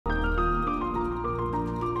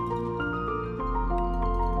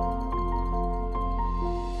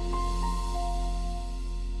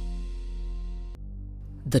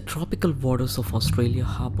The tropical waters of Australia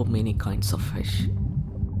harbour many kinds of fish.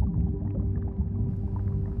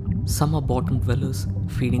 Some are bottom dwellers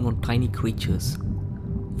feeding on tiny creatures,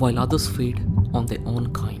 while others feed on their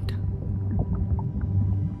own kind.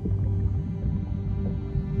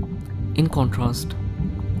 In contrast,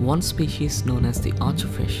 one species known as the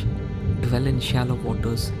archerfish dwell in shallow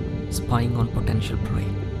waters spying on potential prey.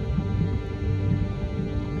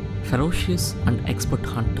 Ferocious and expert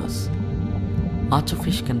hunters,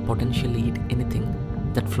 archerfish can potentially eat anything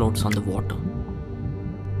that floats on the water.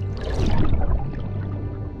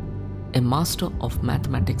 A master of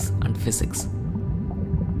mathematics and physics,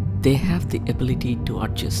 they have the ability to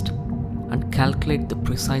adjust and calculate the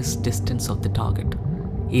precise distance of the target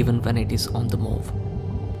even when it is on the move.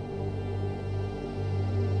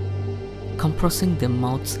 Compressing their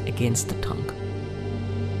mouths against the tongue,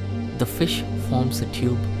 the fish forms a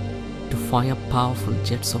tube to fire powerful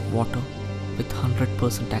jets of water with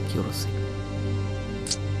 100% accuracy.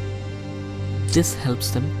 This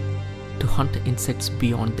helps them to hunt insects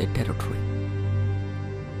beyond their territory.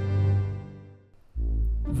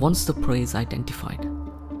 Once the prey is identified,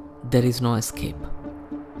 there is no escape.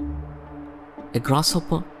 A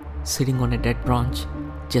grasshopper sitting on a dead branch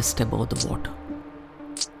just above the water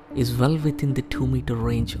is well within the 2-meter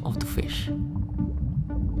range of the fish.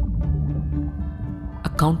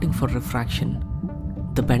 Accounting for refraction,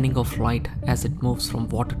 the bending of light as it moves from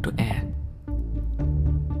water to air,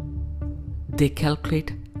 they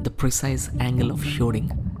calculate the precise angle of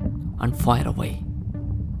shooting and fire away.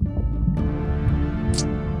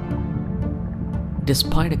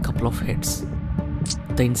 Despite a couple of hits,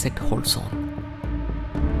 the insect holds on.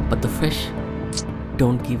 But the fish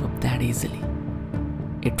don't give up that easily.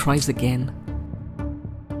 It tries again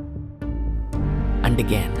and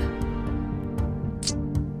again.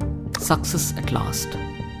 Success at last.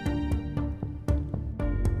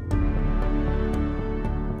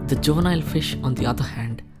 The juvenile fish, on the other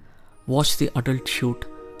hand, watch the adult shoot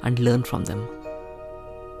and learn from them.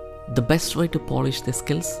 The best way to polish their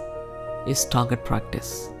skills is target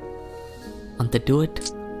practice, and they do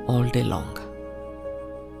it all day long.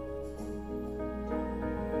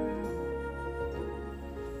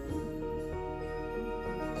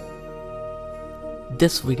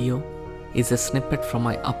 This video is a snippet from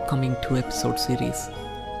my upcoming 2-episode series,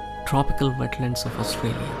 Tropical Wetlands of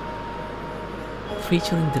Australia,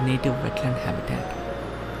 featuring the native wetland habitat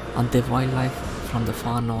and their wildlife from the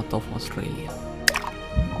far north of Australia.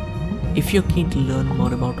 If you're keen to learn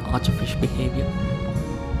more about archerfish behavior,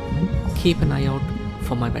 keep an eye out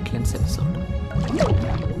for my wetlands episode.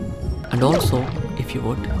 And also, if you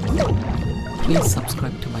would, please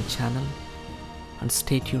subscribe to my channel and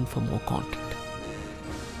stay tuned for more content.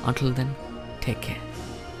 Until then, take care.